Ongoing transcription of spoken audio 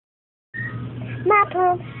My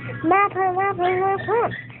pump, my pump, my pump, my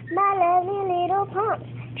pump. My lovely little pumps.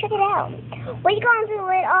 Check it out. What you gonna do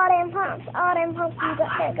with all them pumps? All them pumps you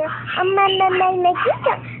got there, girl. I'm gonna make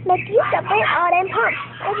you jump with all them pumps.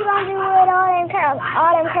 What you gonna do with all them curls?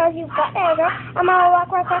 All them curls you got there, girl. I'm gonna rock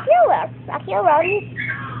your world. Rock your world.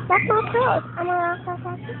 Rock my curls. I'm gonna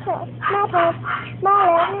rock your curls. My pumps, my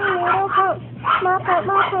lovely little pumps. My pump,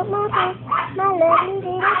 my pump, my pump. My lovely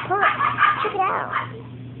little pumps. Check it out.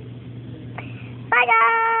 Bye,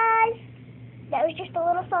 guys. That was just a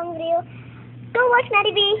little song video. Go watch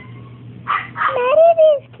Mattyb. Mattyb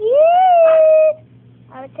is cute.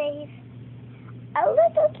 I would say he's a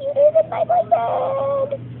little cuter than my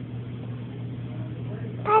boyfriend.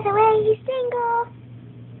 By the way, he's single.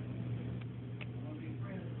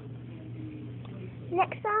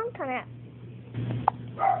 Next song coming up.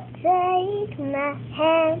 Take my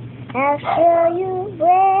hand, I'll show you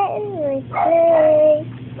where we play.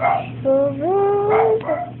 For rules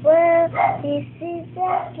of world, this is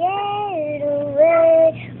a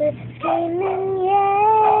getaway. We're screaming,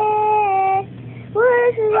 yeah.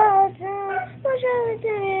 Words of all time, what shall we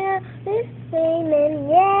do? We're screaming,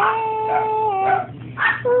 yeah.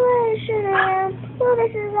 Where should I am? Well,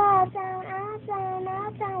 this is our town, our town,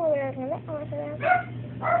 our town. We're going to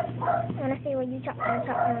I want to see what you talk about.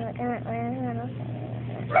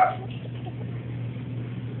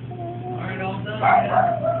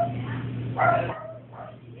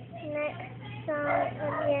 Next song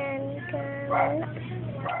again coming up.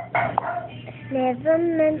 Never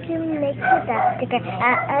meant to make you that sticker.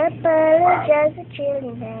 I apologize a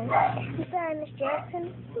trillion times. I'm sorry, Miss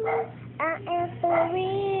Jackson. I am for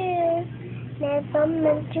real. Never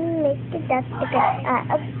meant to make you that sticker. I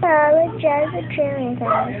apologize a trillion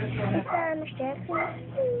times. I'm sorry, Miss Jackson.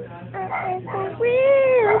 I am for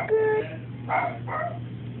real good.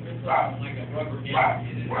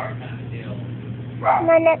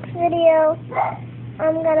 My next video,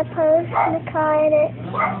 I'm gonna post the car in it.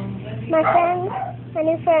 My friends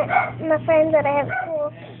that I have at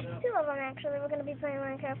school, 2 of them actually, we're gonna be playing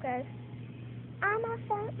Minecraft, guys. On my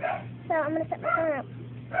phone, so I'm gonna set my phone up.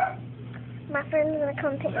 My friend's gonna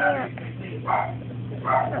come pick me up.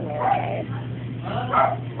 I'm really tired.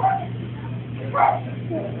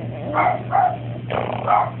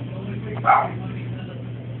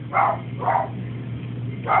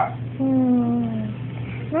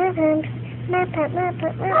 My pump, my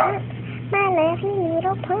pump, my pump, my lovely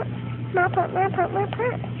little pump, my pump, my pump, my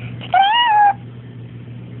pump.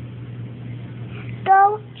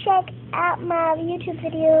 Go check out my YouTube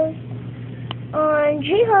videos on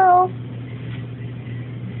G-Hole,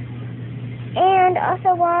 and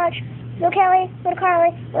also watch Little Kelly, Little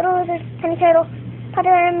Carly, Little Lizard, Tiny Turtle,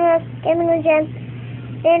 Popular MS, Gaming Legends,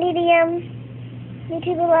 Dandy DM,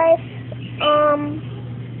 YouTuber Life,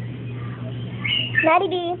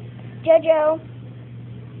 Mattyb, JoJo,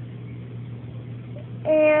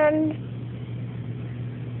 and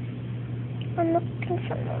I'm looking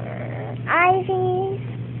for Ivy.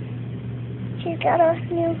 She's got us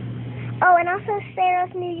new. Oh, and also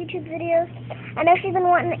Sarah's new YouTube videos. I know she's been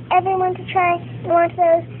wanting everyone to try and watch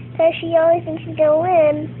those, so she always thinks she's gonna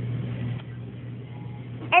win.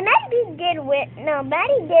 And Mattyb did win. No,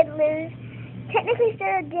 Mattyb did lose. Technically,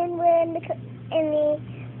 Sarah did win because in the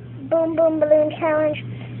Boom Boom Balloon Challenge,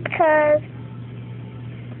 because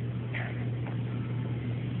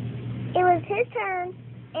it was his turn,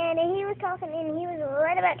 and he was talking, and he was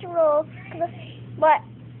right about to roll. But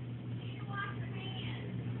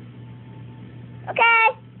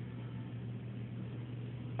okay,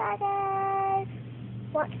 bye guys.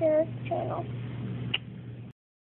 Watch this channel.